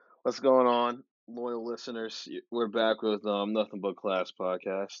What's going on, loyal listeners? We're back with Nothing But Class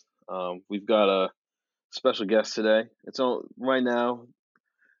podcast. We've got a special guest today. It's on right now.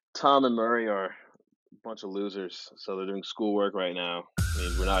 Tom and Murray are a bunch of losers, so they're doing schoolwork right now. I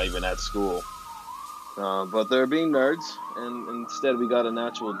mean, we're not even at school, but they're being nerds, and instead we got a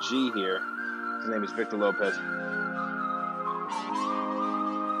natural G here. His name is Victor Lopez.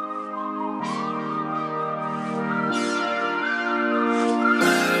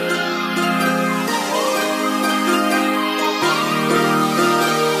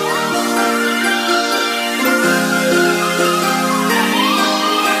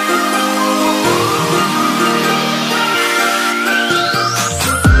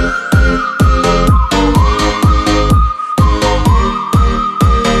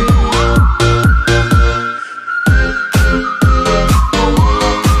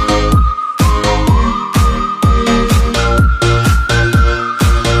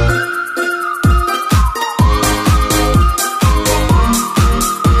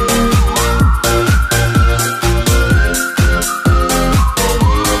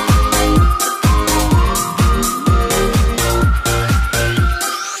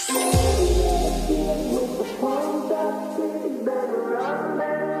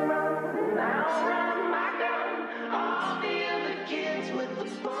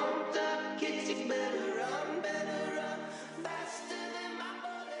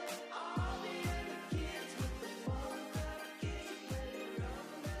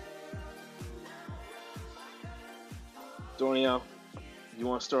 Donio, you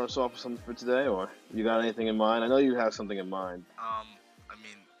want to start us off with something for today, or you got anything in mind? I know you have something in mind. I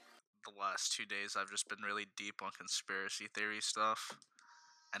mean, the last 2 days I've just been really deep on conspiracy theory stuff,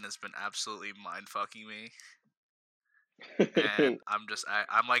 and it's been absolutely mind fucking me. And I'm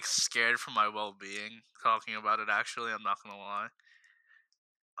like scared for my well being talking about it. Actually, I'm not gonna lie.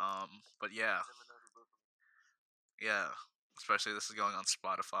 But yeah, especially this is going on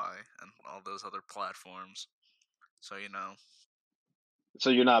Spotify and all those other platforms. So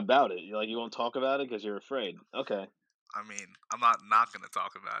So you're not about it. You won't talk about it because you're afraid. Okay. I mean, I'm not gonna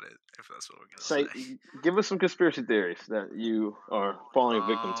talk about it if that's what we're Say, gonna say. give us some conspiracy theories that you are falling a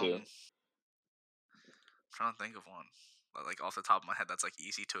victim to. I'm trying to think of one, but like off the top of my head, that's like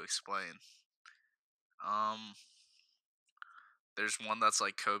easy to explain. Um, there's one that's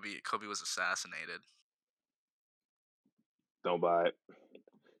like Kobe was assassinated. Don't buy it.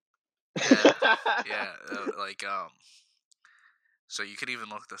 Yeah, so you could even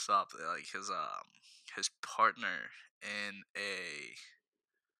look this up. Like his partner in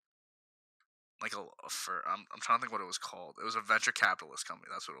I'm trying to think what it was called. It was a venture capitalist company.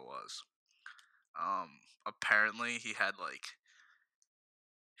 That's what it was. Apparently he had like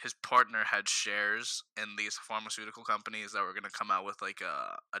his partner had shares in these pharmaceutical companies that were gonna come out with like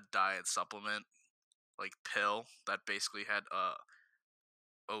a diet supplement, like pill that basically had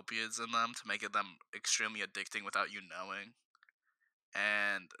opiates in them to make them extremely addicting without you knowing.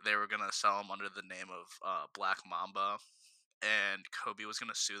 And they were gonna sell them under the name of Black Mamba, and Kobe was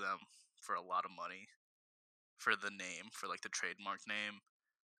gonna sue them for a lot of money for the name, for like the trademark name,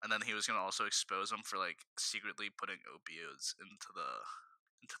 and then he was gonna also expose them for like secretly putting opioids into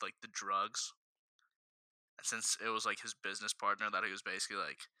like the drugs. And since it was like his business partner that he was basically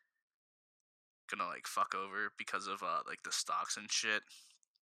like gonna like fuck over because of like the stocks and shit,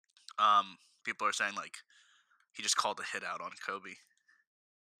 people are saying like he just called a hit out on Kobe.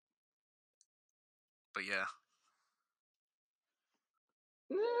 But yeah.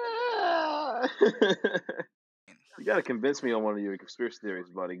 You gotta convince me on one of your conspiracy theories,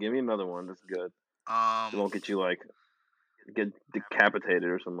 buddy. Give me another one. That's good. It won't get you get decapitated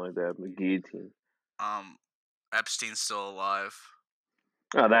or something like that. The guillotine. Epstein's still alive.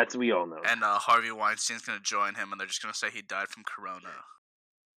 Oh, that's we all know. And Harvey Weinstein's gonna join him, and they're just gonna say he died from corona.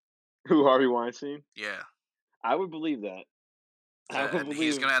 Who, Harvey Weinstein? Yeah. I would believe that. And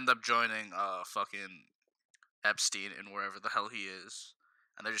he's gonna end up joining fucking Epstein in wherever the hell he is,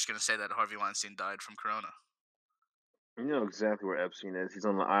 and they're just gonna say that Harvey Weinstein died from corona. You know exactly where Epstein is. He's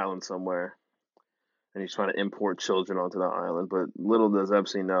on the island somewhere, and he's trying to import children onto the island. But little does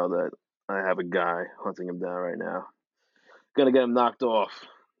Epstein know that I have a guy hunting him down right now. Gonna get him knocked off.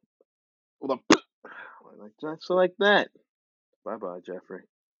 With a like just like that. Bye bye, Jeffrey.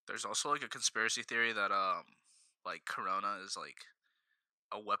 There's also like a conspiracy theory that like corona is like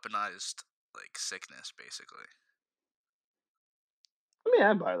a weaponized like sickness, basically. I mean,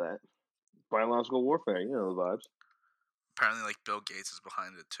 I buy that. Biological warfare, you know the vibes. Apparently, like Bill Gates is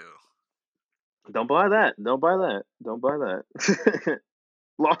behind it too. Don't buy that. Don't buy that. Don't buy that.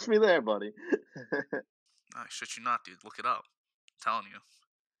 Lost me there, buddy. No, shit you not, dude. Look it up. I'm telling you.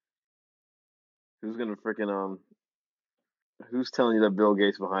 Who's gonna freaking Who's telling you that Bill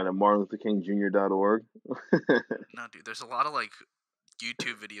Gates behind it? MartinLutherKingJr.org. No, dude, there's a lot of like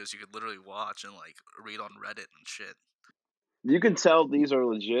YouTube videos you could literally watch and like read on Reddit and shit. You can tell these are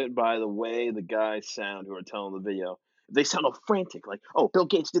legit by the way the guys sound who are telling the video. If they sound all frantic, like, "Oh, Bill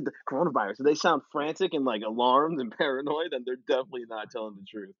Gates did the coronavirus." If they sound frantic and like alarmed and paranoid, then they're definitely not telling the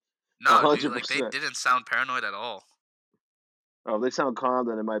truth. No, dude, hundred like they percent. didn't sound paranoid at all. Oh, if they sound calm,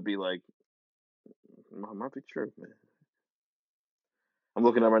 then it might be like, might be true, man. I'm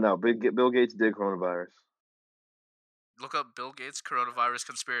looking up right now. Bill Gates did coronavirus. Look up Bill Gates coronavirus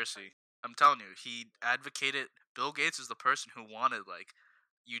conspiracy. I'm telling you, he advocated. Bill Gates is the person who wanted like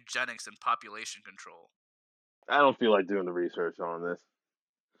eugenics and population control. I don't feel like doing the research on this.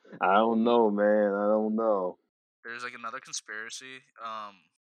 I don't know, man. I don't know. There's like another conspiracy. I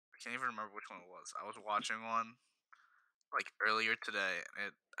can't even remember which one it was. I was watching one like earlier today, and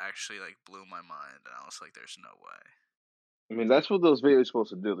it actually like blew my mind. And I was like, "There's no way." I mean, that's what those videos are supposed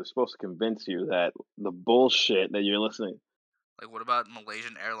to do. They're supposed to convince you that the bullshit that you're listening, Like, what about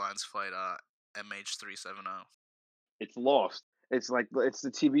Malaysian Airlines flight MH370? it's lost. It's like it's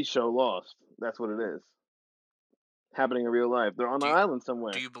the TV show Lost. That's what it is. Happening in real life. They're on Do an you, island do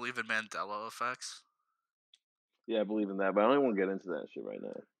somewhere. you believe in Mandela effects? Yeah, I believe in that, but I don't even want to get into that shit right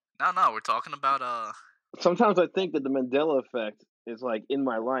now. No, we're talking about Sometimes I think that the Mandela effect is like in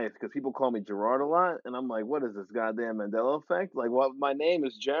my life because people call me Gerard a lot, and I'm like, what is this goddamn Mandela effect? Like, what? My name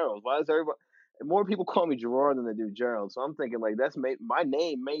is Gerald. Why is everybody? More people call me Gerard than they do Gerald. So I'm thinking like my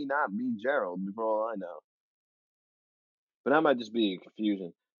name may not be Gerald for all I know, but that might just be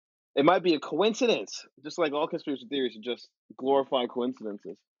confusion. It might be a coincidence, just like all conspiracy theories are just glorified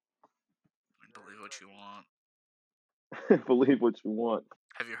coincidences. believe what you want. Believe what you want.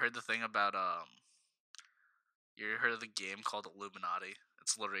 Have you heard the thing about You heard of the game called Illuminati?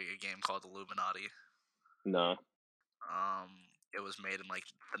 It's literally a game called Illuminati. Nah. It was made in like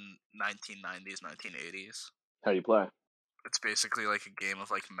the 1990s, 1980s. How you play? It's basically like a game of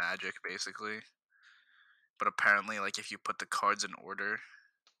like magic, basically. But apparently, like if you put the cards in order,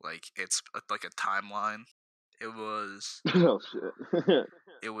 like it's like a timeline. It was Oh shit.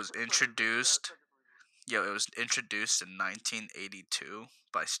 it was introduced. Yeah, it was introduced in 1982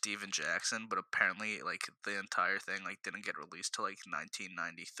 by Steven Jackson, but apparently, like the entire thing, like didn't get released till like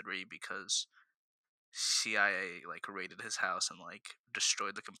 1993 because CIA like raided his house and like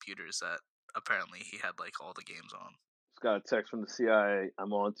destroyed the computers that apparently he had like all the games on. Just got a text from the CIA.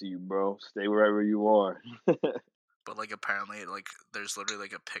 I'm on to you, bro. Stay wherever you are. But like apparently, like there's literally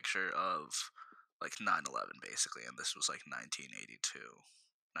like a picture of like 9/11 basically, and this was like 1982.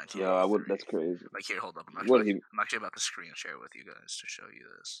 Yo, I would. 1983. That's crazy. Like here, hold up. What he? I'm actually about to screen share with you guys to show you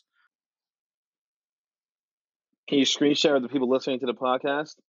this. Can you screen share with the people listening to the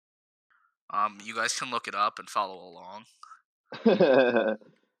podcast? You guys can look it up and follow along.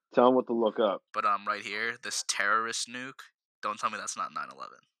 Tell them what to look up. But right here, this terrorist nuke. Don't tell me that's not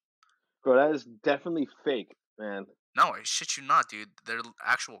 9/11. Bro, that is definitely fake, man. No, I shit you not, dude. They're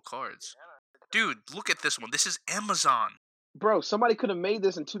actual cards. Dude, look at this one. This is Amazon. Bro, somebody could have made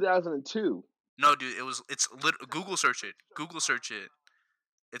this in 2002. No, dude, Google search it. Google search it.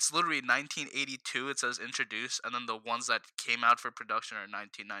 It's literally 1982. It says introduced, and then the ones that came out for production are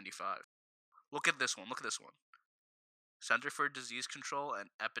 1995. Look at this one. Look at this one. Center for Disease Control and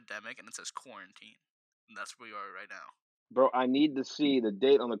Epidemic, and it says quarantine. And that's where we are right now. Bro, I need to see the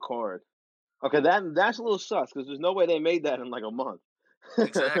date on the card. Okay, that's a little sus because there's no way they made that in like a month.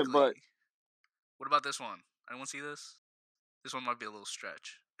 Exactly. But what about this one? Anyone see this? This one might be a little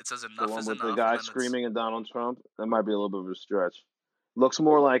stretch. It says the enough one is with enough. the guy screaming at Donald Trump, that might be a little bit of a stretch. Looks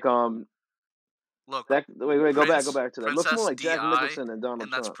more like Look. Wait, go back to that. Princess Looks more like Jack Di, Nicholson than Donald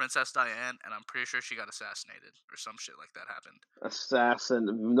and that's Trump. Princess Diane, and I'm pretty sure she got assassinated or some shit like that happened.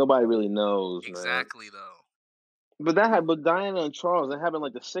 Assassin. Nobody really knows, Exactly, man. though. But Diana and Charles, that happened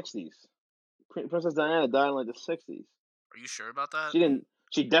like the 60s. Princess Diana died in like the 60s. Are you sure about that?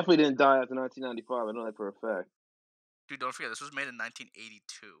 She definitely didn't die after 1995. I know that for a fact. Dude, don't forget, this was made in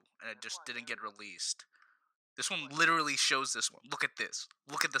 1982, and it just didn't get released. This one literally shows this one. Look at this.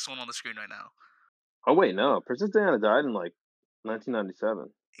 Look at this one on the screen right now. Oh, wait, no. Princess Diana died in like 1997.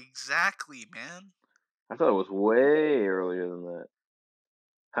 Exactly, man. I thought it was way earlier than that.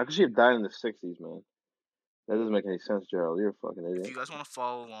 How could she have died in the 60s, man? That doesn't make any sense, Gerald. You're a fucking idiot. If you guys want to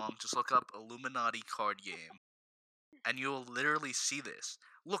follow along, just look up Illuminati card game, and you'll literally see this.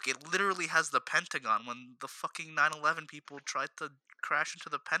 Look, it literally has the Pentagon when the fucking 9/11 people tried to crash into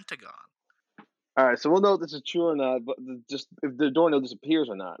the Pentagon. All right, so we'll know if this is true or not, but just if the Dorno disappears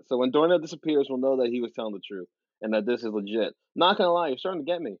or not. So when Dorno disappears, we'll know that he was telling the truth and that this is legit. Not gonna lie, you're starting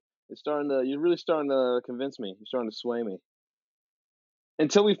to get me. You're really starting to convince me. You're starting to sway me.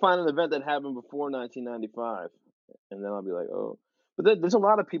 Until we find an event that happened before 1995, and then I'll be like, oh. But there's a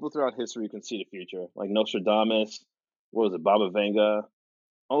lot of people throughout history who can see the future, like Nostradamus. What was it, Baba Vanga?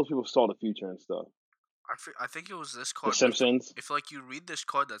 All those people saw the future and stuff. I think it was this The card. Simpsons. If like you read this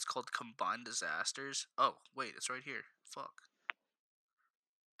card that's called Combined Disasters. Oh wait, it's right here. Fuck.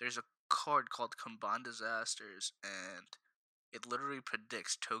 There's a card called Combined Disasters, and it literally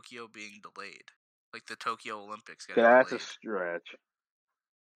predicts Tokyo being delayed, like the Tokyo Olympics getting That's a delayed. stretch.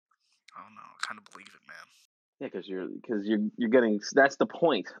 I don't know. I kind of believe it, man. Yeah, because you're getting. That's the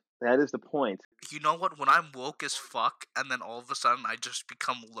point. That is the point. You know what? When I'm woke as fuck, and then all of a sudden I just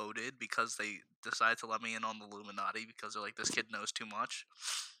become loaded because they decide to let me in on the Illuminati because they're like, this kid knows too much.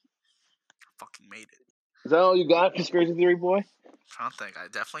 I fucking made it. Is that all you got, conspiracy theory boy? I'm trying to think. I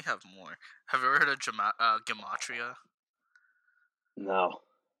definitely have more. Have you ever heard of Gematria? No.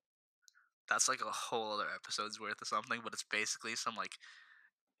 That's like a whole other episode's worth of something, but it's basically some like,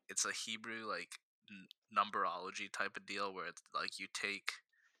 it's a Hebrew like numberology type of deal where it's like you take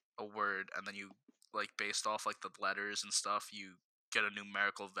a word and then you like based off like the letters and stuff, you get a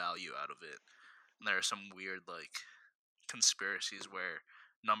numerical value out of it. And there are some weird like conspiracies where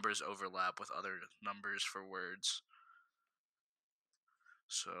numbers overlap with other numbers for words.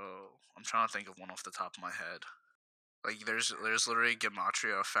 So I'm trying to think of one off the top of my head. Like there's literally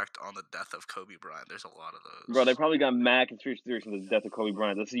gematria effect on the death of Kobe Bryant. There's a lot of those. Bro, they probably got mad conspiracy theories from the death of Kobe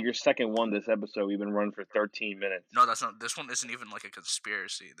Bryant. This is your second one this episode. We've been running for 13 minutes. No, that's not. This one isn't even like a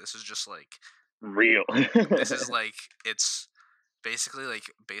conspiracy. This is just like real. This is like, it's basically like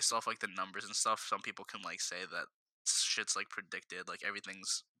based off like the numbers and stuff. Some people can like say that shit's like predicted, like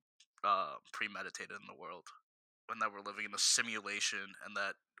everything's premeditated in the world, and that we're living in a simulation, and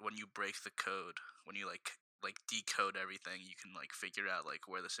that when you break the code, when you like decode everything, you can like figure out like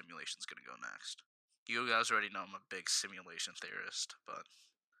where the simulation's gonna go next. You guys already know I'm a big simulation theorist, but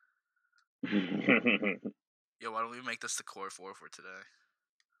yo, why don't we make this the core 4 for today?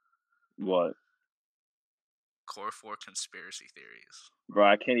 What? Core 4 conspiracy theories. Bro,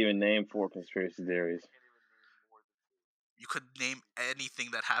 I can't even name 4 conspiracy theories. You could name anything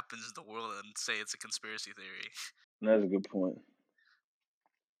that happens in the world and say it's a conspiracy theory. That's a good point.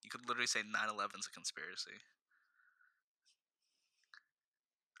 You could literally say 9/11's a conspiracy.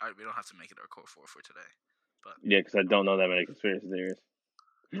 Alright, we don't have to make it our core 4 for today. But yeah, because I don't know that many conspiracy theories.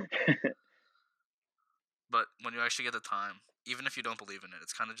 But when you actually get the time, even if you don't believe in it,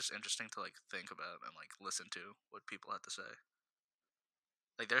 it's kind of just interesting to like think about and like listen to what people have to say.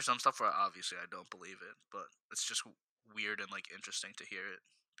 Like there's some stuff where obviously I don't believe it, but it's just weird and like interesting to hear it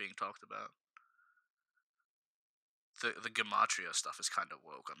being talked about. The gematria stuff is kind of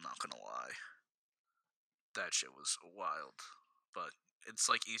woke, I'm not gonna lie. That shit was wild. But it's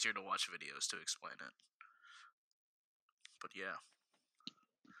like easier to watch videos to explain it. But yeah.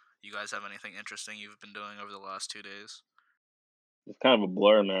 You guys have anything interesting you've been doing over the last 2 days? It's kind of a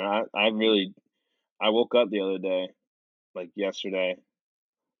blur, man. I woke up the other day, like yesterday,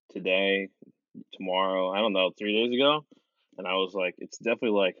 today, tomorrow, I don't know, 3 days ago, and I was like, it's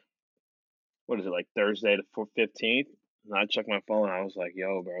definitely like, what is it, like Thursday the 15th? And I checked my phone, and I was like,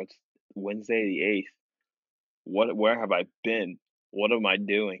 yo, bro, it's Wednesday the 8th. Where have I been? What am I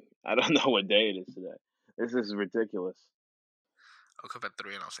doing? I don't know what day it is today. This is ridiculous. I woke up at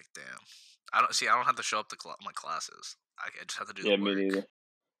 3 and I was like, damn. I don't have to show up to my classes. I just have to do the work. Me neither.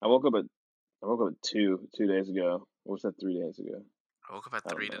 I woke up at 2 days ago. Or was that 3 days ago? I woke up at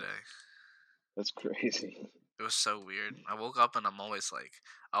 3 today. That's crazy. It was so weird. I woke up and I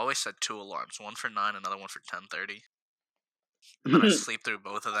always set 2 alarms, one for 9, another one for 10:30. And then I sleep through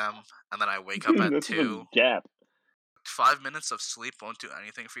both of them, and then I wake up at 2. Gap. 5 minutes of sleep won't do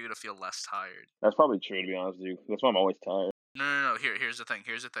anything for you to feel less tired. That's probably true, to be honest with you. That's why I'm always tired. No. Here's the thing.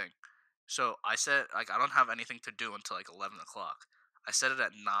 So I said, like, I don't have anything to do until like 11 o'clock. I set it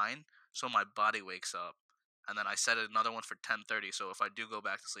at 9, so my body wakes up. And then I set another one for 10:30, so if I do go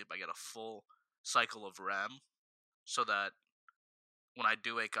back to sleep, I get a full cycle of REM, so that when I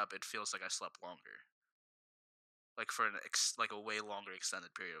do wake up, it feels like I slept longer. Like for a way longer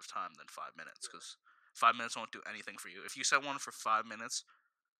extended period of time than 5 minutes, because 5 minutes won't do anything for you. If you set one for 5 minutes,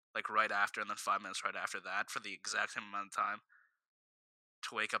 like right after, and then 5 minutes right after that, for the exact same amount of time,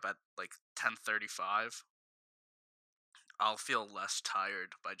 to wake up at like 10:35, I'll feel less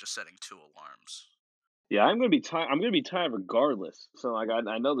tired by just setting 2 alarms. Yeah, I'm gonna be tired. I'm gonna be tired regardless. So like,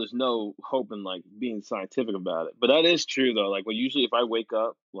 I know there's no hope in like being scientific about it, but that is true though. Like, usually if I wake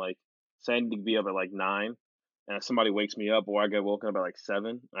up, like, say I need to be up at like 9, and if somebody wakes me up, or I get woken up at like 7,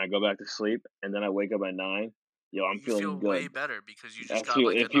 and I go back to sleep, and then I wake up at 9, yo, I'm You feeling feel way good. better because you just got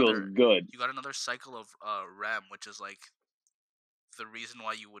like It feels another good. you got another cycle of REM, which is like the reason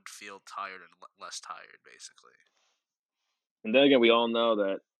why you would feel tired and less tired, basically. And then again, we all know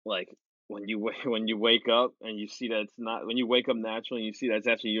that like when you wake up and you see that it's not when you wake up naturally and you see that's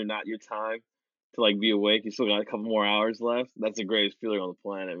actually you're not your time to like be awake. You still got a couple more hours left. That's the greatest feeling on the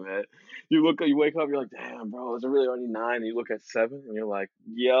planet, man. You wake up, you're like, damn, bro, is it really only 9? And you look at 7, and you're like,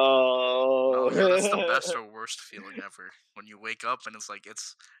 No, yo. yeah, that's the best or worst feeling ever. When you wake up and it's like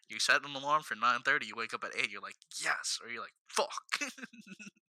you set an alarm for 9:30, you wake up at 8, you're like, yes, or you're like, fuck.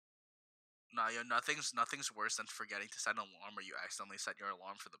 No, yeah, nothing's worse than forgetting to set an alarm or you accidentally set your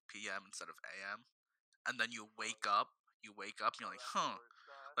alarm for the PM instead of AM. And then you wake up and you're like, huh,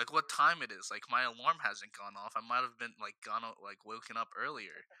 like what time it is? Like my alarm hasn't gone off. I might have been like woken up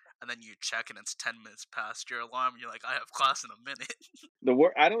earlier. And then you check and it's 10 minutes past your alarm. And you're like, I have class in a minute.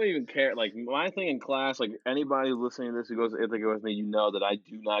 I don't even care. Like my thing in class, like anybody who's listening to this who goes to Ithaca with me, you know that I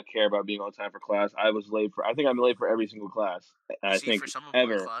do not care about being on time for class. I think I'm late for every single class. I See, for think some of my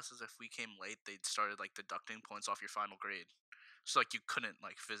ever. classes, if we came late, they started like deducting points off your final grade. So like you couldn't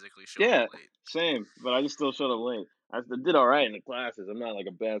like physically show up Yeah, late. same. But I just still showed up late. I did all right in the classes. I'm not like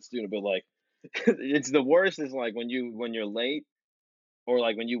a bad student, but like it's the worst is like when you're late or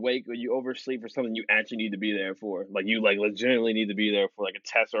like when you oversleep for something you actually need to be there for. Like you like legitimately need to be there for like a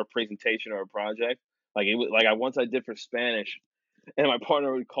test or a presentation or a project. Like it was like I once I did for Spanish. And my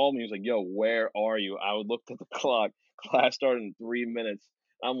partner would call me. He was like, "Yo, where are you?" I would look at the clock. Class started in 3 minutes.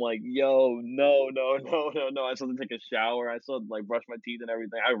 I'm like, "Yo, no, no, no, no, no!" I still had to take a shower. I still had to, like brush my teeth and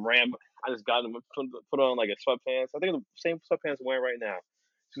everything. I ran. I just got them, put on like a sweatpants. I think the same sweatpants I'm wearing right now.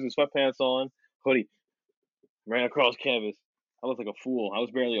 Just the sweatpants on, hoodie. Ran across campus. I looked like a fool. I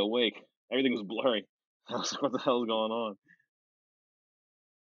was barely awake. Everything was blurry. I was like, "What the hell is going on?"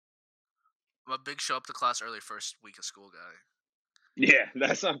 I'm a big show up to class early first week of school guy. Yeah,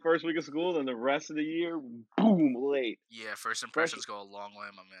 that's my first week of school. Then the rest of the year, boom, late. Yeah, first Fresh. impressions go a long way,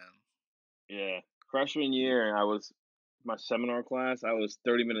 my man. Yeah, freshman year, I was my seminar class. I was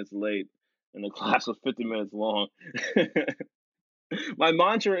 30 minutes late, and the class was 50 minutes long. My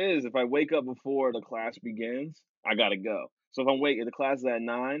mantra is, if I wake up before the class begins, I gotta go. So if the class is at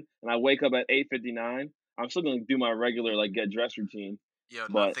 9, and I wake up at 8:59, I'm still gonna do my regular like get dressed routine. Yo,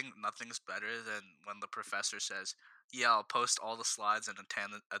 But nothing's better than when the professor says, "Yeah, I'll post all the slides and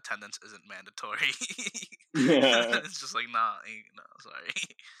attendance isn't mandatory." It's just like, nah, no, sorry.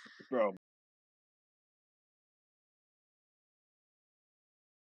 bro,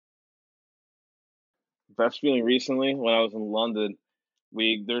 best feeling recently when I was in London.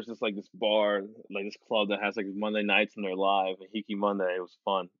 There's this bar, like this club that has like Monday nights and they're live, Hiki Monday. It was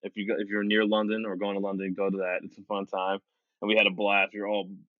fun. If you're near London or going to London, go to that. It's a fun time. And we had a blast. We were all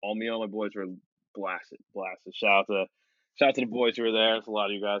me and all my boys were blasted. Shout out to the boys who were there. It's a lot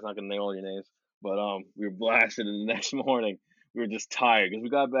of you guys. Not gonna name all your names, but we were blasted. And the next morning we were just tired because we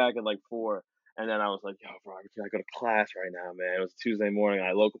got back at like 4. And then I was like, yo, bro, I gotta go to class right now, man. It was Tuesday morning.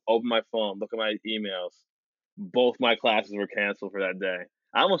 Opened my phone, look at my emails. Both my classes were canceled for that day.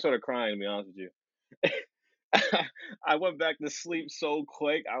 I almost started crying, to be honest with you. I went back to sleep so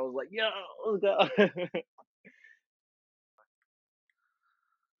quick. I was like, yo, let's go.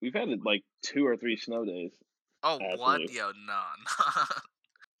 We've had like 2 or 3 snow days, Oh, what? actually. Yo,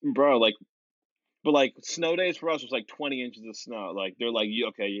 nah. Bro, but like snow days for us was like 20 inches of snow. Like they're like,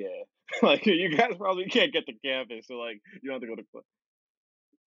 okay, yeah. Like you guys probably can't get to campus, so like you don't have to go to.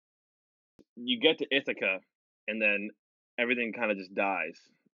 You get to Ithaca, and then everything kind of just dies.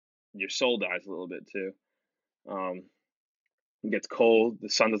 Your soul dies a little bit too. Um, it gets cold. The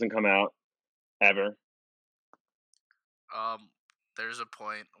sun doesn't come out ever. um, there's a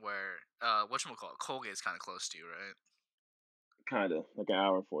point where whatchamacallit, Colgate's kind of close to you, right? Kind of like an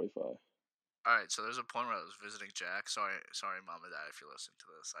hour and 45. All right, so there's a point where I was visiting Jack. Sorry, mom and dad, if you're listening to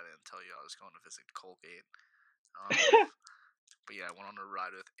this. I didn't tell you I was going to visit Colgate. Um, but yeah, I went on a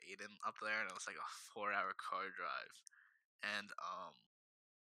ride with Aiden up there, and it was like a 4-hour car drive. And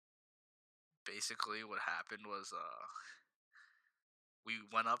basically, what happened was we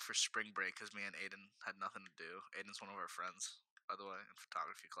went up for spring break because me and Aiden had nothing to do. Aiden's one of our friends, by the way, in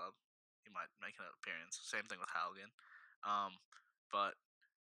photography club. He might make an appearance. Same thing with Haugen. But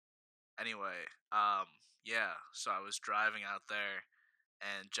anyway, yeah. So I was driving out there,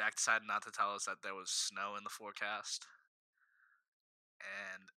 and Jack decided not to tell us that there was snow in the forecast,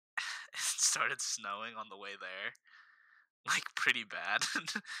 and it started snowing on the way there, like pretty bad.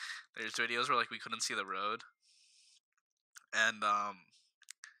 There's videos where like we couldn't see the road, and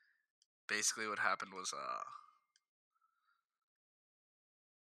basically what happened was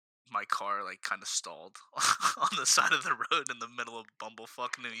my car like kind of stalled on the side of the road in the middle of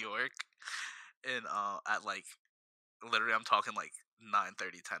bumblefuck New York, and at like literally I'm talking like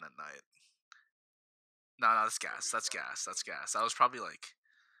 9:30, 10 at night. No, no, that's gas. That's gas. That's gas. That was probably like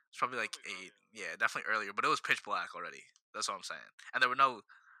it's probably like 8. Yeah, definitely earlier, but it was pitch black already. That's what I'm saying. And there were no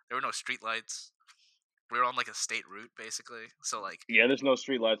street lights. We were on like a state route basically. So like Yeah, there's no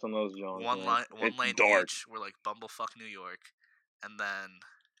street lights on those Johns, one man. line one It's lane dark. each. We're like bumblefuck New York, and then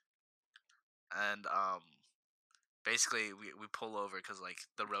and basically we pull over because like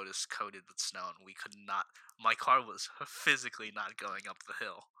the road is coated with snow and we could not. My car was physically not going up the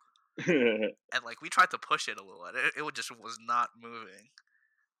hill, and like we tried to push it a little, and it just was not moving,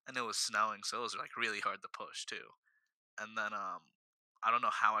 and it was snowing, so it was like really hard to push too. And then I don't know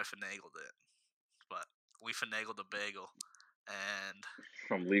how I finagled it, but we finagled a bagel, and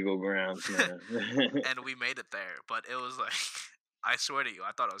From legal grounds, man. and we made it there. But it was like, I swear to you,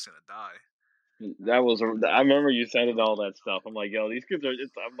 I thought I was gonna die. That was. I remember you sending all that stuff. I'm like, yo, these kids are.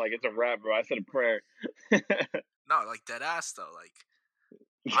 I'm like, it's a wrap, bro. I said a prayer. No, like dead ass though. Like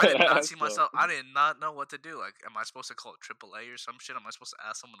I did not see So, myself. I did not know what to do. Like, am I supposed to call AAA or some shit? Am I supposed to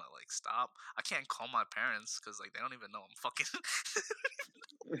ask someone to like stop? I can't call my parents because like they don't even know I'm fucking.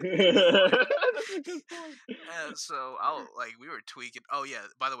 that's a good point. And so we were tweaking. Oh yeah,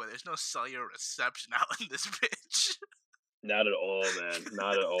 by the way, there's no cellular reception out in this bitch. Not at all, man.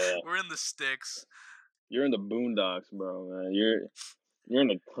 Not at all. We're in the sticks, You're in the boondocks, bro, man. You're in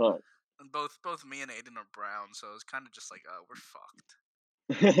the cut. and both me and Aiden are brown, so it's kind of just like, oh, we're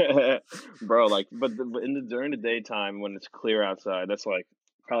fucked. Bro, like, but during the daytime when it's clear outside, that's like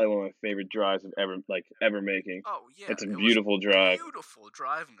probably one of my favorite drives of ever making. Oh yeah, It's a it was beautiful drive. beautiful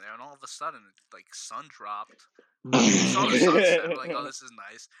driving there, and all of a sudden, like sun dropped. We saw the sunset. We're like, oh, this is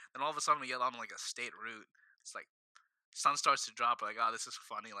nice. Then all of a sudden, we get on like a state route. It's like sun starts to drop. We're like, oh, this is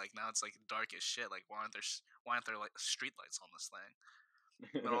funny. Like now it's like dark as shit. Like why aren't there like street lights on this thing?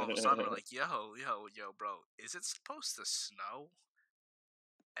 And then all of a sudden, we're like, yo, bro, is it supposed to snow?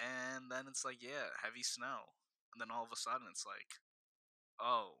 And then it's like, yeah, heavy snow. And then all of a sudden, it's like,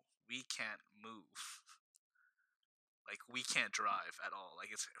 oh, we can't move. Like we can't drive at all. Like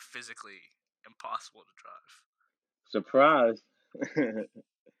it's physically impossible to drive. Surprise.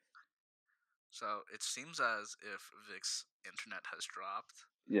 So it seems as if Vic's internet has dropped.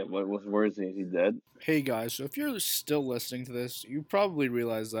 Yeah, where is he? Is he dead? Hey guys, so if you're still listening to this, you probably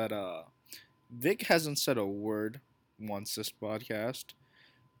realize that Vic hasn't said a word once this podcast.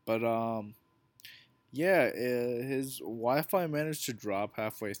 But yeah, his Wi-Fi managed to drop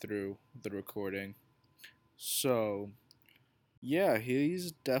halfway through the recording. So yeah,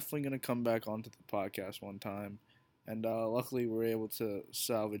 he's definitely gonna come back onto the podcast one time. And luckily we're able to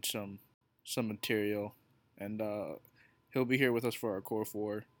salvage some material, and he'll be here with us for our core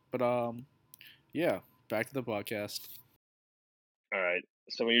 4. But yeah, back to the podcast. All right.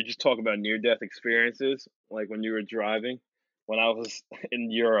 So when you're just talking about near-death experiences, like when you were driving, when I was in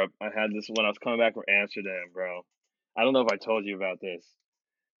Europe, I had this when I was coming back from Amsterdam, bro. I don't know if I told you about this,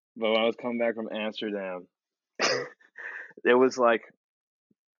 but when I was coming back from Amsterdam, it was like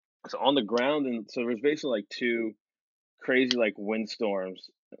so on the ground, and so there was basically like two crazy like windstorms,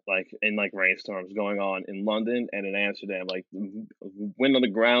 like and like rainstorms going on in London and in Amsterdam. Like wind on the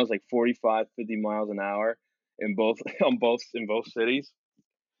ground is like 45, 50 miles an hour in both in both cities.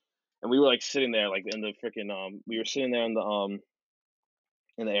 And we were like sitting there like in the freaking we were sitting there in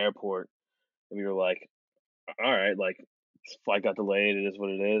the airport, and we were like, all right, like flight got delayed, it is what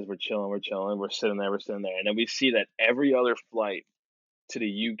it is, we're chilling, we're sitting there, and then we see that every other flight to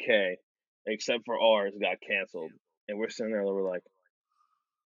the UK except for ours got canceled, and we're sitting there and we're like,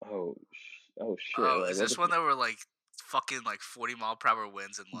 oh shit, Oh, like is what this the when there were like fucking like 40-mile-per-hour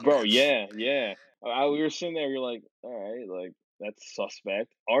winds in bro, London? yeah. We were sitting there, we were like, all right, like that's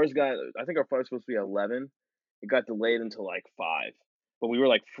suspect. Ours got, I think our flight was supposed to be 11. It got delayed until like 5. But we were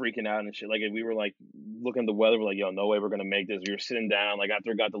like freaking out and shit. Like we were like looking at the weather. We're like, yo, no way we're gonna make this. We were sitting down. Like after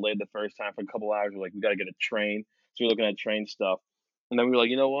it got delayed the first time for a couple hours, we're like, we gotta get a train. So we were looking at train stuff, and then we were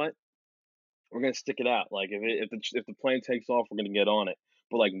like, you know what? We're gonna stick it out. Like if the plane takes off, we're gonna get on it.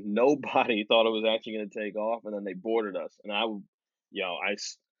 But like nobody thought it was actually gonna take off, and then they boarded us. And I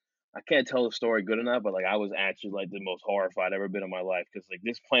can't tell the story good enough, but like I was actually like the most horrified I've ever been in my life because like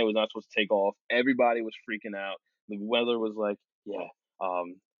this plane was not supposed to take off. Everybody was freaking out. The weather was like, yeah,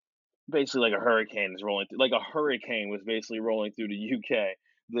 basically like a hurricane is rolling through. Like a hurricane was basically rolling through the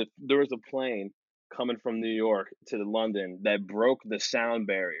UK. There was a plane coming from New York to London that broke the sound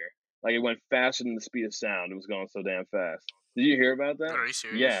barrier. Like it went faster than the speed of sound. It was going so damn fast. Did you hear about that? Are you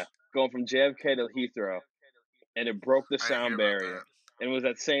Yeah, serious? going from JFK to Heathrow, and it broke the I didn't hear sound about barrier. that. And it was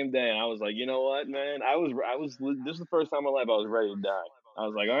that same day, and I was like, you know what, man? This is the first time in my life I was ready to die. I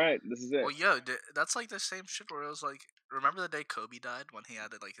was like, all right, this is it. Well, yo, that's like the same shit where it was like, remember the day Kobe died when he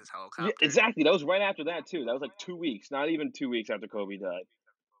had like his helicopter? Yeah, exactly. That was right after that too. That was like 2 weeks, not even 2 weeks after Kobe died.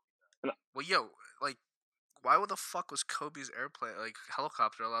 Well, yo, like, why the fuck was Kobe's airplane, like,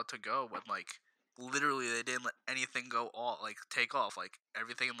 helicopter allowed to go when, like, literally they didn't let anything go off, like, take off, like,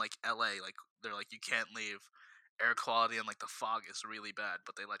 everything in, like, LA, like, they're like, you can't leave, air quality and, like, the fog is really bad,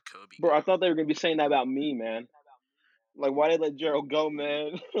 but they let Kobe Bro, go. I thought they were gonna be saying that about me, man. Like, why did they let Gerald go,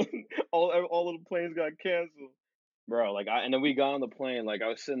 man? all of the planes got canceled, bro. Like, and then we got on the plane. Like, I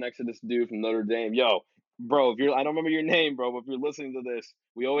was sitting next to this dude from Notre Dame. Yo, bro, I don't remember your name, bro, but if you're listening to this,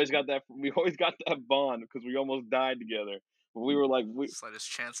 we always got that bond because we almost died together. But we were like, Slightest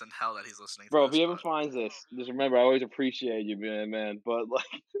chance in hell that he's listening bro, to if this. he ever finds this, just remember, I always appreciate you, man. But like,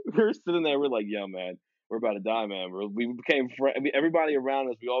 we were sitting there, we're like, yo, man, we're about to die, man. We became everybody around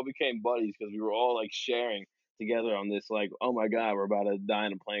us, we all became buddies because we were all like sharing together on this, like, oh my god, we're about to die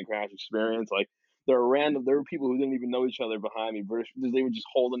in a plane crash experience. Like, there were people who didn't even know each other behind me. They were just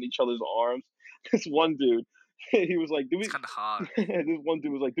holding each other's arms. This one dude, he was like, It's kind of hot. this one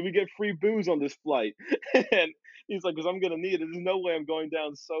dude was like, do we get free booze on this flight? And he's like, because I'm gonna need it. There's no way I'm going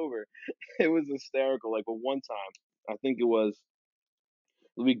down sober. It was hysterical. Like, but one time, I think it was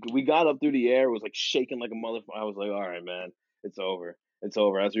we got up through the air. It was like shaking like a motherfucker. I was like, all right, man, it's over. It's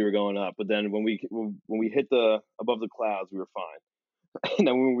over as we were going up. But then when we hit the above the clouds, we were fine. And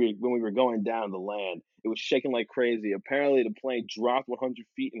then when we were going down the land, it was shaking like crazy. Apparently, the plane dropped 100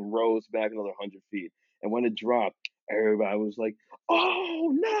 feet and rose back another 100 feet. And when it dropped, everybody was like,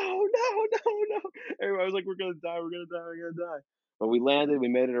 "Oh no!" Everybody was like, "We're gonna die! We're gonna die! We're gonna die!" But we landed. We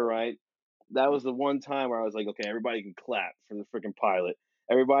made it all right. That was the one time where I was like, "Okay, everybody can clap for the freaking pilot."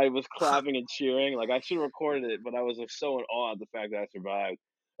 Everybody was clapping and cheering. Like, I should have recorded it, but I was like, so in awe of the fact that I survived.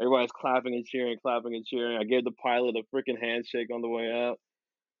 Everybody's clapping and cheering, clapping and cheering. I gave the pilot a freaking handshake on the way out.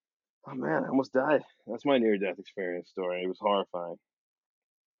 Oh man, I almost died. That's my near-death experience story. It was horrifying.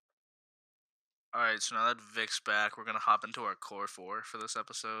 Alright, so now that Vic's back, we're gonna hop into our core four for this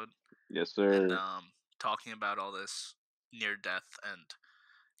episode. Yes, sir. And talking about all this near death and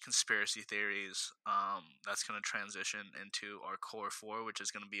conspiracy theories, that's gonna transition into our core four, which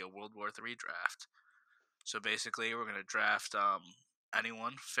is gonna be a World War III draft. So basically, we're gonna draft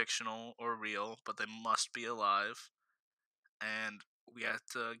anyone, fictional or real, but they must be alive, and we have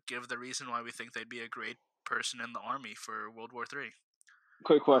to give the reason why we think they'd be a great person in the army for World War III.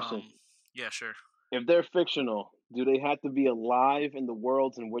 Quick question. Yeah, sure. If they're fictional, do they have to be alive in the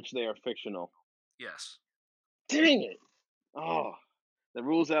worlds in which they are fictional? Yes. Dang it! Oh, that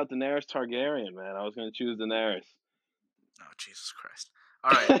rules out Daenerys Targaryen, man. I was going to choose Daenerys. Oh, Jesus Christ.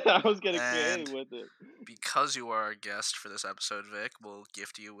 All right. I was getting creative with it. Because you are our guest for this episode, Vic, we'll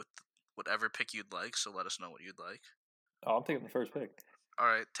gift you with whatever pick you'd like, so let us know what you'd like. Oh, I'm taking the first pick. All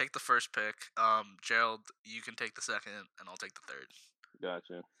right, take the first pick. Gerald, you can take the second, and I'll take the third.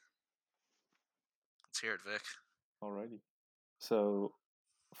 Gotcha. Let's hear it, Vic. Alrighty. So,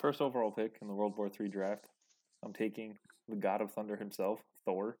 first overall pick in the World War III draft, I'm taking the God of Thunder himself,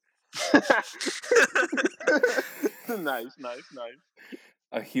 Thor. Nice.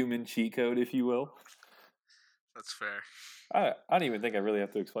 A human cheat code, if you will. That's fair. I don't even think I really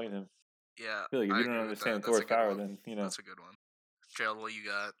have to explain him. Yeah. I feel like if you don't understand Thor's power, then, you know. That's a good one. Gerald, what you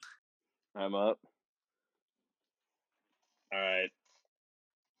got? I'm up. All right.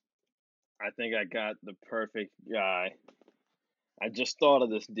 I think I got the perfect guy. I just thought of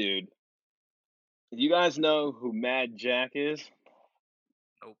this dude. You guys know who Mad Jack is?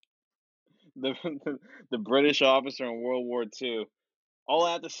 Nope. The British officer in World War II. All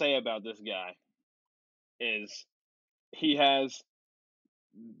I have to say about this guy is he has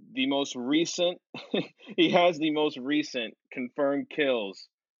the most recent confirmed kills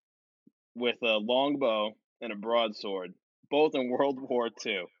with a longbow and a broadsword, both in World War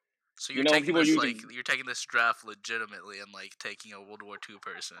II. So you're taking this you're taking this draft legitimately and like taking a World War II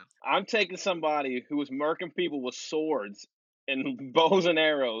person. I'm taking somebody who was murking people with swords and bows and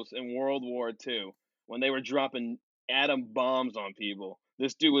arrows in World War II when they were dropping atom bombs on people.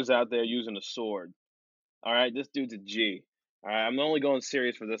 This dude was out there using a sword. All right, this dude's a G. All right, I'm only going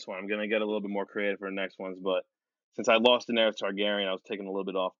serious for this one. I'm gonna get a little bit more creative for the next ones, but since I lost Daenerys Targaryen, I was taking a little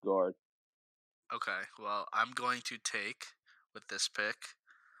bit off guard. Okay, well, I'm going to take with this pick.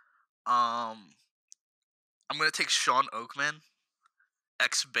 I'm gonna take Sean Oakman,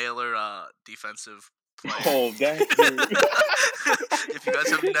 ex-Baylor defensive player. Oh, that dude! If you guys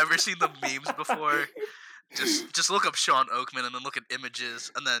have never seen the memes before, just look up Sean Oakman and then look at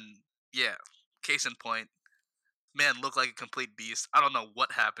images, and then yeah, case in point, Man looked like a complete beast. I don't know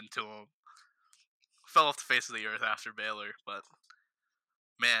what happened to him. Fell off the face of the earth after Baylor, but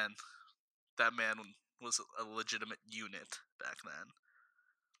man, that man was a legitimate unit back then.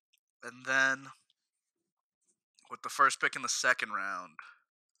 And then, with the first pick in the second round,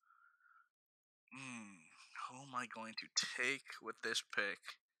 who am I going to take with this pick?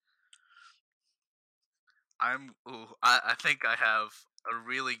 I think I have a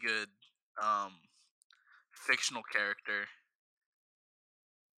really good fictional character.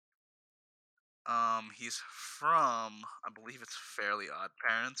 He's from, I believe it's Fairly Odd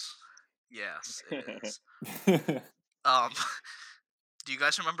Parents. Yes, it is. Do you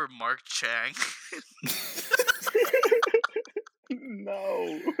guys remember Mark Chang?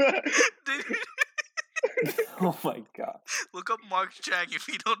 No. Oh my god. Look up Mark Chang if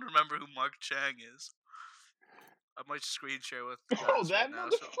you don't remember who Mark Chang is. I might screen share with you Oh, guys that right now.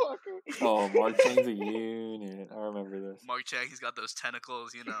 motherfucker. Oh, Mark Chang's a unit. I remember this. Mark Chang, he's got those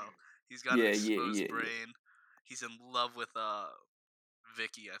tentacles, you know. He's got Yeah, an yeah, exposed yeah, yeah. brain. He's in love with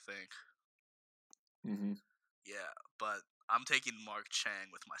Vicky, I think. Mm-hmm. Yeah, but I'm taking Mark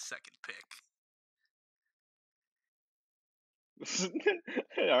Chang with my second pick.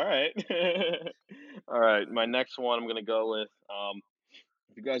 All right. All right. My next one I'm gonna go with.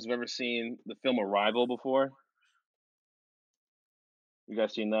 If you guys have ever seen the film Arrival before, you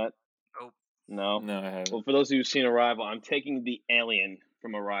guys seen that? Nope. No. No, I haven't. Well, for those of you who've seen Arrival, I'm taking the alien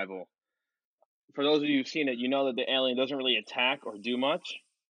from Arrival. For those of you who've seen it, you know that the alien doesn't really attack or do much,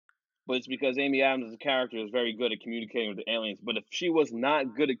 but it's because Amy Adams' character is very good at communicating with the aliens. But if she was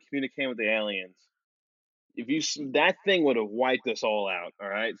not good at communicating with the aliens, that thing would have wiped us all out. All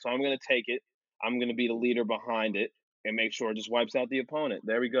right, so I'm gonna take it. I'm gonna be the leader behind it and make sure it just wipes out the opponent.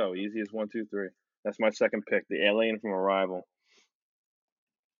 There we go. Easy as 1, 2, 3. That's my second pick, the alien from Arrival.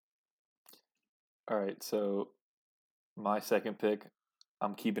 All right, so my second pick,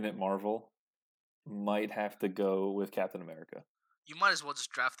 I'm keeping it Marvel. Might have to go with Captain America. You might as well just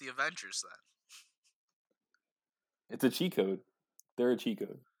draft the Avengers then. It's a cheat code. They're a cheat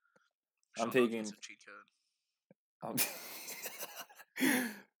code. I'm taking. It's a cheat code.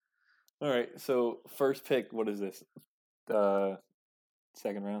 All right, so first pick. What is this?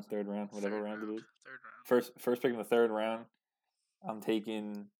 Second round, third round, whatever round it is. Third round. First pick in the third round. I'm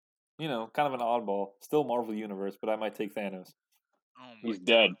taking, kind of an oddball. Still Marvel Universe, but I might take Thanos. Oh my He's God.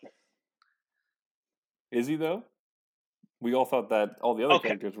 dead. Is he though? We all thought that all the other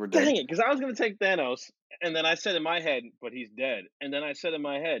characters were dead. Dang it, because I was going to take Thanos, and then I said in my head, but he's dead. And then I said in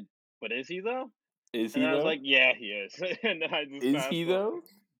my head, but is he though? Is he And I was though? like, yeah, he is. And then I just Is passed he on. though?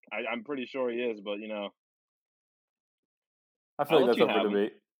 I'm pretty sure he is, but I feel I'll like let that's you up for have him.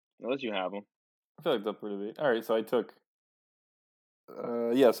 debate. I'll let you have him. I feel like that's up for debate. All right, so I took.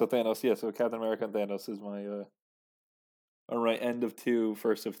 So Thanos. Yeah, so Captain America and Thanos is my. All right, end of 2,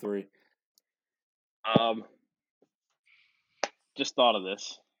 first of 3. Just thought of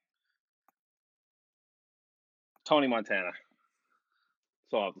this. Tony Montana.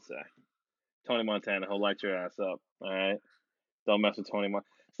 That's all I have to say. Tony Montana, he'll light your ass up. All right, don't mess with Tony Montana.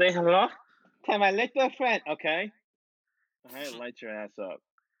 Say hello to my little friend, okay? All right, light your ass up.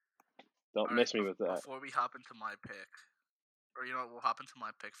 Don't All miss right, me with that. Before we hop into my pick, or we'll hop into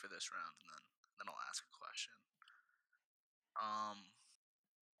my pick for this round, and then I'll ask a question.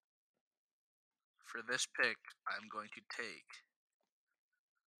 For this pick, I'm going to take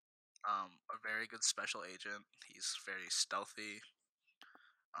a very good special agent. He's very stealthy,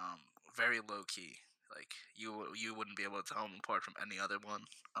 very low key. Like you wouldn't be able to tell him apart from any other one.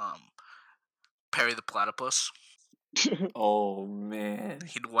 Perry the Platypus. Oh man.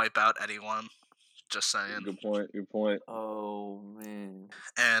 He'd wipe out anyone. Just saying. Good point. Oh man.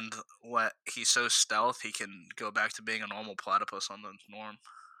 And what he's so stealth, he can go back to being a normal platypus on the norm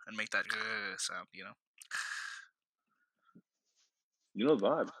and make that sound. You know the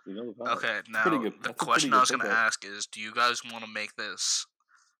vibes. Okay, now pretty good. the That's a pretty question good I was going to pickup. ask is, do you guys want to make this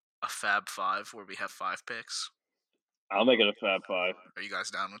a Fab 5 where we have 5 picks? I'll make it a Fab 5. Are you guys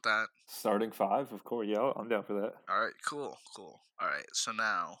down with that? Starting 5, of course. Yeah, I'm down for that. All right, cool. All right, so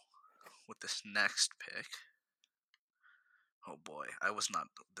now with this next pick, oh boy, I was not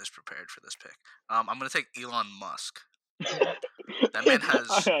this prepared for this pick. I'm going to take Elon Musk. That man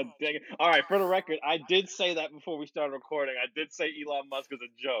has. Dang it. All right, for the record, I did say that before we started recording. I did say Elon Musk is a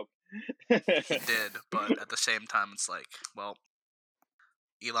joke. He did, but at the same time, it's like, well,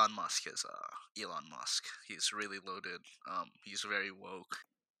 Elon Musk is Elon Musk. He's really loaded. He's very woke,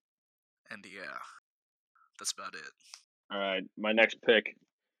 and yeah, that's about it. All right, my next pick.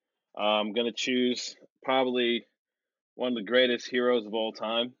 I'm gonna choose probably one of the greatest heroes of all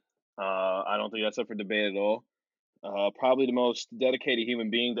time. I don't think that's up for debate at all. Probably the most dedicated human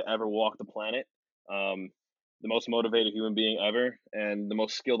being to ever walk the planet. The most motivated human being ever, and the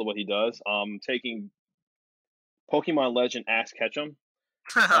most skilled at what he does. Taking Pokemon legend Ash Ketchum.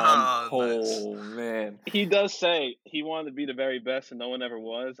 Nice. Oh man, He does say he wanted to be the very best, and no one ever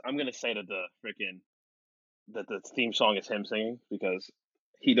was. I'm gonna say that the theme song is him singing because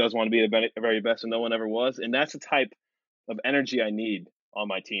he does want to be the very best, and no one ever was. And that's the type of energy I need on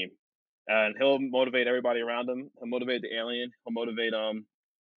my team. And he'll motivate everybody around him. He'll motivate the alien. He'll motivate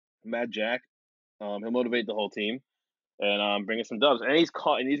Mad Jack. He'll motivate the whole team and bring us some dubs. And he's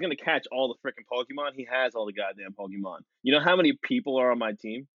gonna catch all the freaking Pokemon. He has all the goddamn Pokemon. You know how many people are on my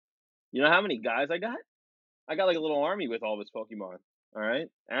team? You know how many guys I got? I got like a little army with all this Pokemon. All right,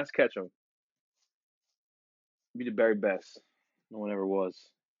 Ask Ketchum. Be the very best. No one ever was.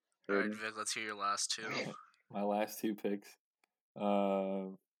 All right, Vic, let's hear your last two. my last two picks.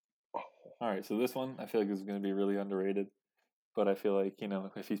 All right, so this one I feel like is going to be really underrated, but I feel like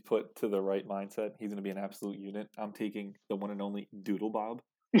if he's put to the right mindset, he's going to be an absolute unit. I'm taking the one and only Doodle Bob.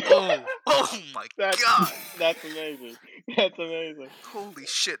 Oh my god! That's amazing. That's amazing. Holy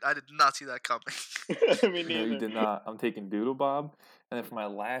shit! I did not see that coming. Me neither. No, you did not. I'm taking Doodle Bob, and then for my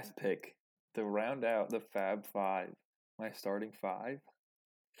last pick, to round out the Fab Five, my starting five,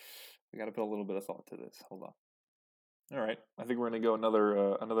 I got to put a little bit of thought to this. Hold on. All right, I think we're gonna go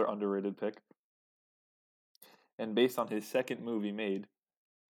another underrated pick, and based on his second movie made,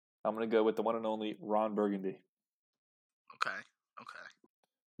 I'm gonna go with the one and only Ron Burgundy. Okay.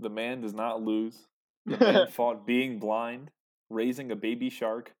 The man does not lose. The man fought being blind, raising a baby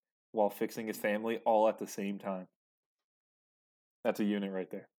shark, while fixing his family all at the same time. That's a unit right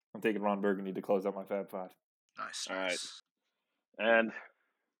there. I'm taking Ron Burgundy to close out my Fab Five. Nice. All right. And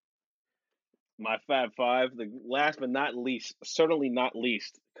my Fab Five, the last but not least, certainly not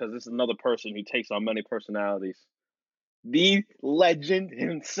least, because this is another person who takes on many personalities. The legend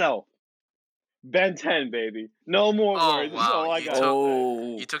himself. Ben 10, baby. No more words. That's all I got.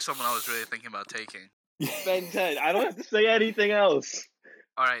 You took someone I was really thinking about taking. Ben 10. I don't have to say anything else.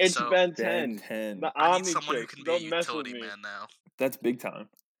 All right, it's so Ben 10. The I need Omnitrix. someone who can be a utility man now. That's big time.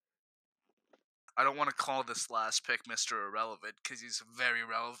 I don't want to call this last pick Mr. Irrelevant because he's very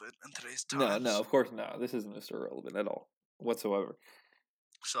relevant in today's times. No, of course not. This isn't Mr. Irrelevant at all, whatsoever.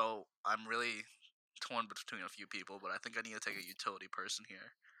 So I'm really torn between a few people, but I think I need to take a utility person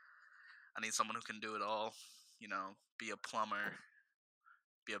here. I need someone who can do it all. Be a plumber,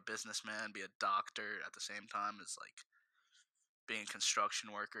 be a businessman, be a doctor at the same time as like being a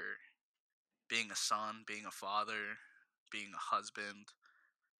construction worker, being a son, being a father, being a husband,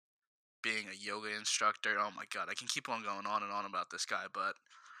 being a yoga instructor. Oh my god, I can keep on going on and on about this guy, but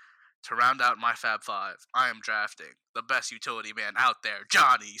to round out my Fab Five, I am drafting the best utility man out there,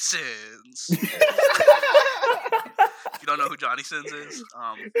 Johnny Sins. You don't know who Johnny Sins is?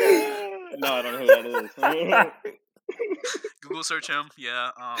 No, I don't know who that is. Google search him.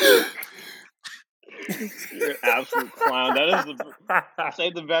 Yeah. You're an absolute clown. That is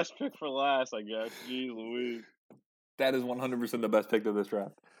save the best pick for last, I guess. Jeez Louise. That is 100% the best pick of this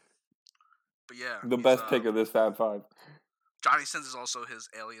draft. But yeah, the best pick of this Fab Five. Johnny Sins is also his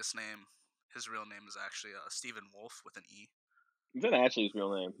alias name. His real name is actually Stephen Wolf with an E. Is that actually his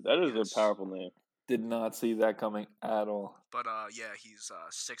real name? That is a powerful name. Did not see that coming at all. But yeah, he's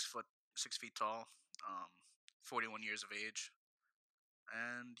 6 feet tall, 41 years of age,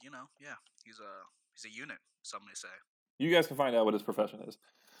 and yeah, he's a unit. Some may say. You guys can find out what his profession is.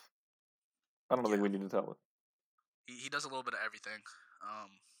 I don't think we need to tell it. He does a little bit of everything.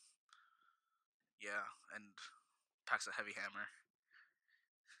 Yeah, and packs a heavy hammer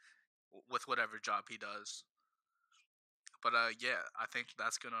with whatever job he does. But yeah, I think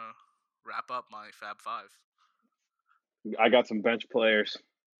that's gonna wrap up my Fab Five. I got some bench players.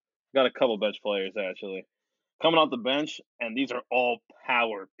 Got a couple bench players actually coming off the bench, and these are all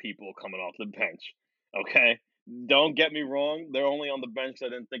power people coming off the bench. Okay, don't get me wrong; they're only on the bench. I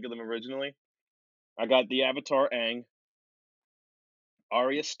didn't think of them originally. I got the Avatar Aang,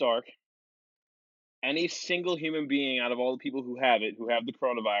 Arya Stark, any single human being out of all the people who have the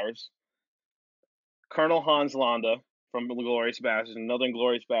coronavirus, Colonel Hans Landa from Inglourious Basterds, another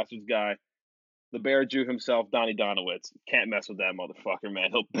Inglourious Basterds guy, the Bear Jew himself, Donnie Donowitz. Can't mess with that motherfucker,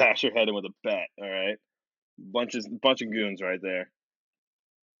 man. He'll bash your head in with a bat, all right? Bunch of goons right there.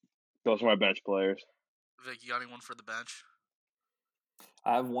 Those are my bench players. Vic, you got anyone for the bench?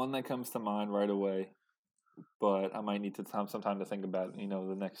 I have one that comes to mind right away, but I might need to have some time to think about,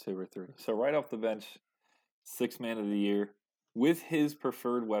 the next two or three. So right off the bench, 6th man of the year, with his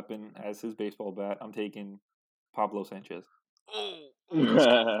preferred weapon as his baseball bat, I'm taking Pablo Sanchez. Oh, that's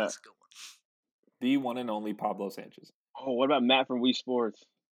a good one. The one and only Pablo Sanchez. Oh, what about Matt from Wii Sports?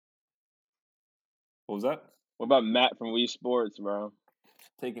 What was that? What about Matt from Wii Sports, bro?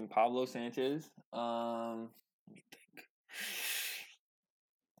 Taking Pablo Sanchez. Let me think.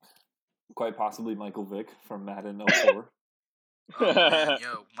 Quite possibly Michael Vick from Madden 04. Oh man,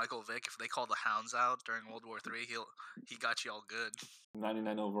 yo, Michael Vick. If they call the Hounds out during World War III, he got you all good.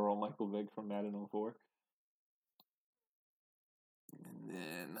 99 overall Michael Vick from Madden 04. And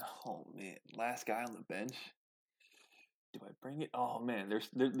then, oh man, last guy on the bench. Do I bring it? Oh man,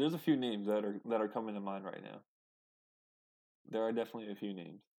 there's a few names that are coming to mind right now. There are definitely a few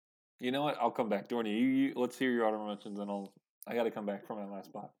names. You know what? I'll come back, Dorney. You let's hear your honorable mentions, and I got to come back from my last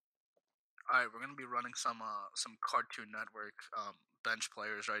spot. All right, we're gonna be running some Cartoon Network bench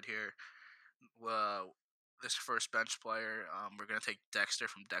players right here. This first bench player, we're gonna take Dexter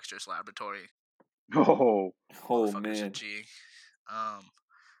from Dexter's Laboratory. Oh, Motherfucker's a Man. G.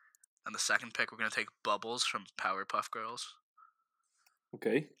 And the second pick, we're gonna take Bubbles from Powerpuff Girls.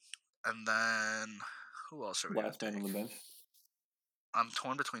 Okay. And then who else are we Last gonna man take? on the bench. I'm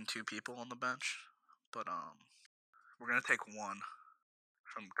torn between two people on the bench, but we're gonna take one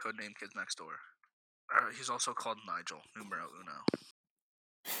from Codename Kids Next Door. He's also called Nigel, numero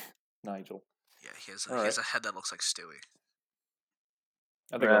uno. Nigel. Yeah, he has All right. a head that looks like Stewie.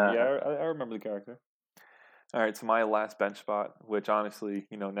 I think I remember the character. All right, so my last bench spot, which honestly,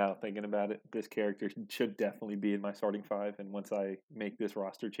 now thinking about it, this character should definitely be in my starting five. And once I make this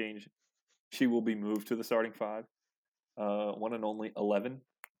roster change, she will be moved to the starting five. One and only 11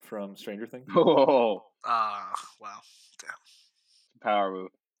 from Stranger Things. oh, Wow, damn. power move.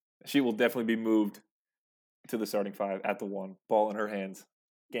 She will definitely be moved to the starting five at the one. Ball in her hands.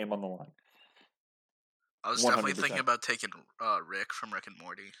 Game on the line. I was definitely 100%. thinking about taking Rick from Rick and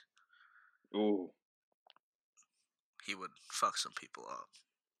Morty. Ooh, He would fuck some people up.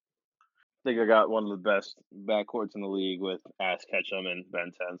 I think I got one of the best backcourts in the league with Ash Ketchum and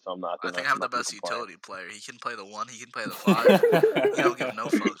Ben 10, so I'm not I gonna. think I have the not gonna best complain. utility player. He can play the 1, he can play the 5. He don't give no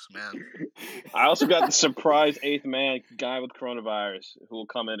fucks, man. I also got the surprise eighth man guy with coronavirus who will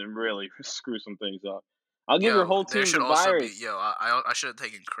come in and really screw some things up. I'll give your whole there team should the also virus. be. I should have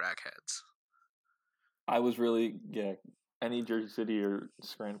taken Crackheads. I was really, any Jersey City or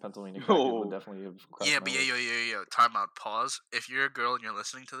Scranton, Pennsylvania crackhead would definitely have cracked Yeah, my but list. yo. Time out. Pause. If you're a girl and you're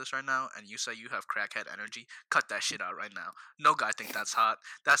listening to this right now and you say you have crackhead energy, cut that shit out right now. No guy think that's hot.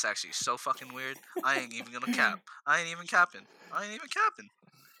 That's actually so fucking weird. I ain't even gonna cap. I ain't even capping.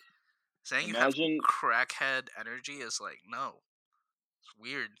 Saying Imagine- you have crackhead energy is like, no. It's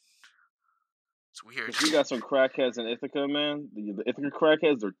weird. It's weird. If you got some crackheads in Ithaca, man, the Ithaca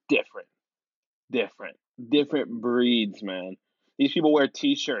crackheads are different. Different breeds, man. These people wear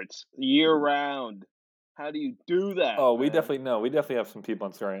T-shirts year round. How do you do that? Oh, man? we definitely have some people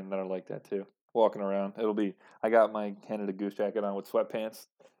on Scranton that are like that too. Walking around, I got my Canada Goose jacket on with sweatpants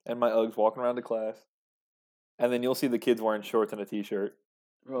and my Uggs walking around to class, and then you'll see the kids wearing shorts and a T-shirt.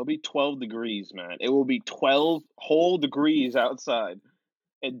 Bro, it'll be 12 degrees, man. It will be 12 whole degrees outside,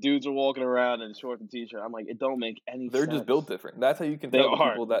 and dudes are walking around in shorts and T-shirt. I'm like, it don't make any sense. They're just built different. That's how you can They tell the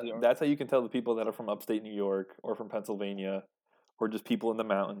are. people that. That's how you can tell the people that are from upstate New York or from Pennsylvania, or just people in the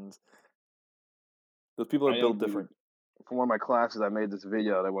mountains. Those people are built different. From one of my classes, I made this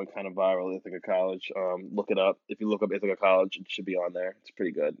video that went kind of viral. Ithaca College. Look it up. If you look up Ithaca College, it should be on there. It's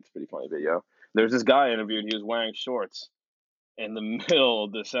pretty good. It's a pretty funny video. There's this guy interviewed. He was wearing shorts in the middle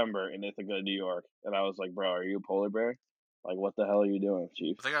of December in Ithaca, New York, and I was like, "Bro, are you a polar bear? Like, what the hell are you doing,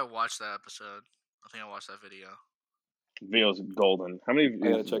 Chief?" I think I watched that episode. I think I watched that video. Video's golden. How many views? I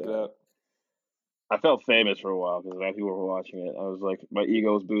gotta check it out. I felt famous for a while because a lot of people were watching it. I was like, my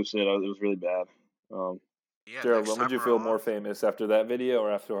ego was boosted. It was really bad. Yeah, Gerald, next when would time you feel around- more famous, after that video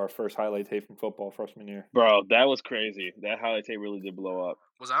or after our first highlight tape from football freshman year? Bro, that was crazy. That highlight tape really did blow up.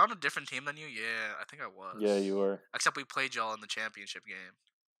 Was I on a different team than you? Yeah, I think I was. Yeah, you were. Except we played y'all in the championship game.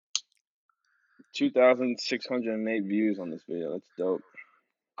 2,608 views on this video. That's dope.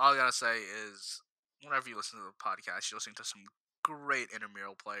 All I gotta say is, whenever you listen to the podcast, you're listening to some great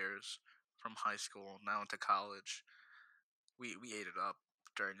intramural players from high school now into college. We ate it up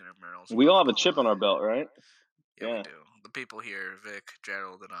during intramurals. We all have a chip on our belt, right? Yeah, we do. The people here, Vic,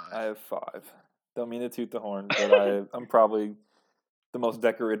 Gerald, and I have 5. Don't mean to toot the horn, but I'm probably the most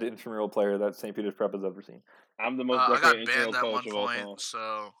decorated intramural player that St. Peter's Prep has ever seen. I'm the most I got decorated banned intramural at one coach of all time. point,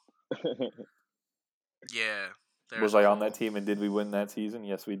 so yeah. Was I on that team, and did we win that season?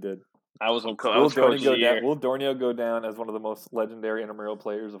 Yes, we did. I was Will coach of the year. Will Dornio go down as one of the most legendary intramural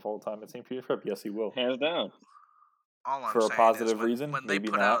players of all time at St. Peter's Prep? Yes, he will. Hands down. All I'm For a saying positive is reason, when they maybe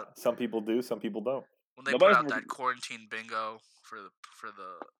put not. out, Some people do, some people don't. when they Nobody's put out more- that quarantine bingo for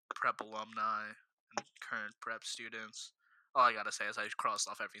the prep alumni, and current prep students. All I gotta say is I crossed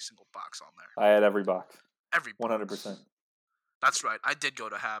off every single box on there. I had every box. Every box. 100%. That's right. I did go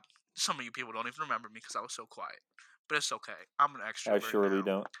to Hab. Some of you people don't even remember me because I was so quiet. But it's okay. I'm an extrovert. I surely now.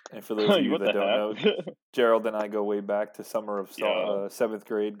 don't. And for those of you What that the don't heck? know, Gerald and I go way back to summer of Yo. 7th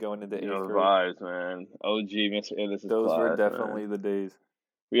grade, going into 8th Yo, grade. vibes, man. OG, Mr. Ennis' Those class, were man. definitely the days.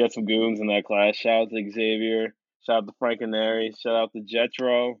 We had some goons in that class. Shout out to Xavier. Shout out to Frank Canary. Shout out to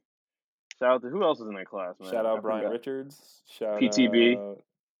Jetro. Shout out to who else was in that class, man? Shout I out Brian forgot. Richards. Shout PTB. out.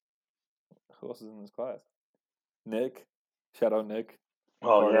 Who else is in this class? Nick. Shout out Nick.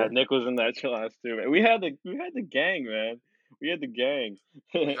 Oh yeah, Carter. Nick was in that class too, man. We had the gang, man. We had the gang.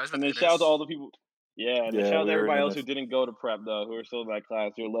 You guys were And then in shout out to this? all the people. Yeah, and then Yeah, shout out we to were everybody in else this. who didn't go to prep though, who are still in that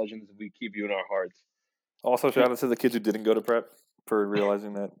class. You're legends. We keep you in our hearts. Also, shout out to the kids who didn't go to prep for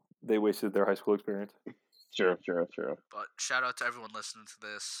realizing that they wasted their high school experience. Sure. But shout out to everyone listening to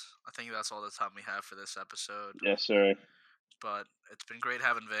this. I think that's all the time we have for this episode. Yes, sir. But it's been great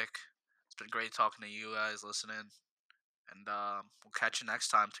having Vic. It's been great talking to you guys listening. And we'll catch you next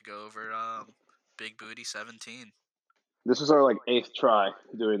time to go over Big Booty 17. This was our 8th try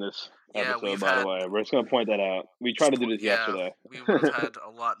doing this Yeah, episode. we've By had- the way, we're just gonna point that out. We tried to do this yesterday. We would have had a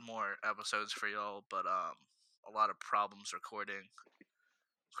lot more episodes for y'all, but a lot of problems recording.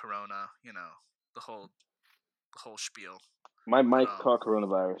 Corona, the whole spiel. My mic caught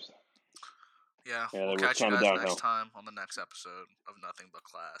coronavirus. Yeah, Yeah, we'll we're catch you kinda guys downhill. next time on the next episode of Nothing But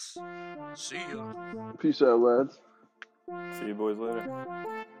Class. See you. Peace out, lads. See you boys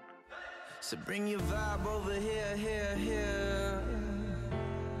later. So bring your vibe over here.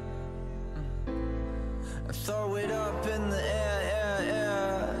 And throw it up in the air.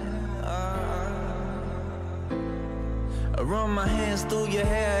 I run my hands through your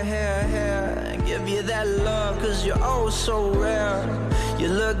hair. And give you that love, cause you're oh so rare. You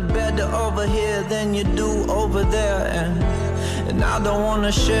look better over here than you do over there. And I don't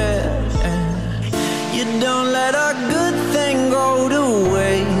wanna share. And you don't let a good thing go to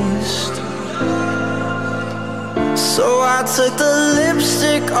waste. So I took the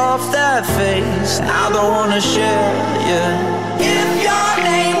lipstick off that face. I don't wanna share, yeah. If your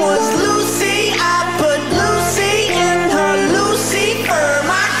name was Lucy, I'd put Lucy in her Lucifer.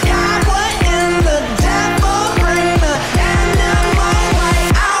 My God, what in the devil? Bring the animal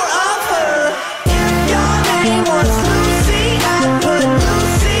right out of her. If your name was Lucy, I'd put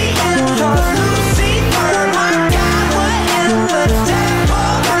Lucy in her Lucifer. My God, what in the devil?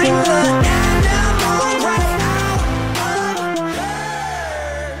 Bring the animal right out of her.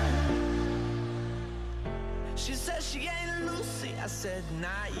 She said she ain't Lucy. I said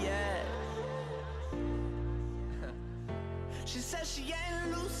not yet. She said she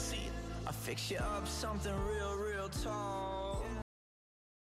ain't Lucy. I fix you up something real tall.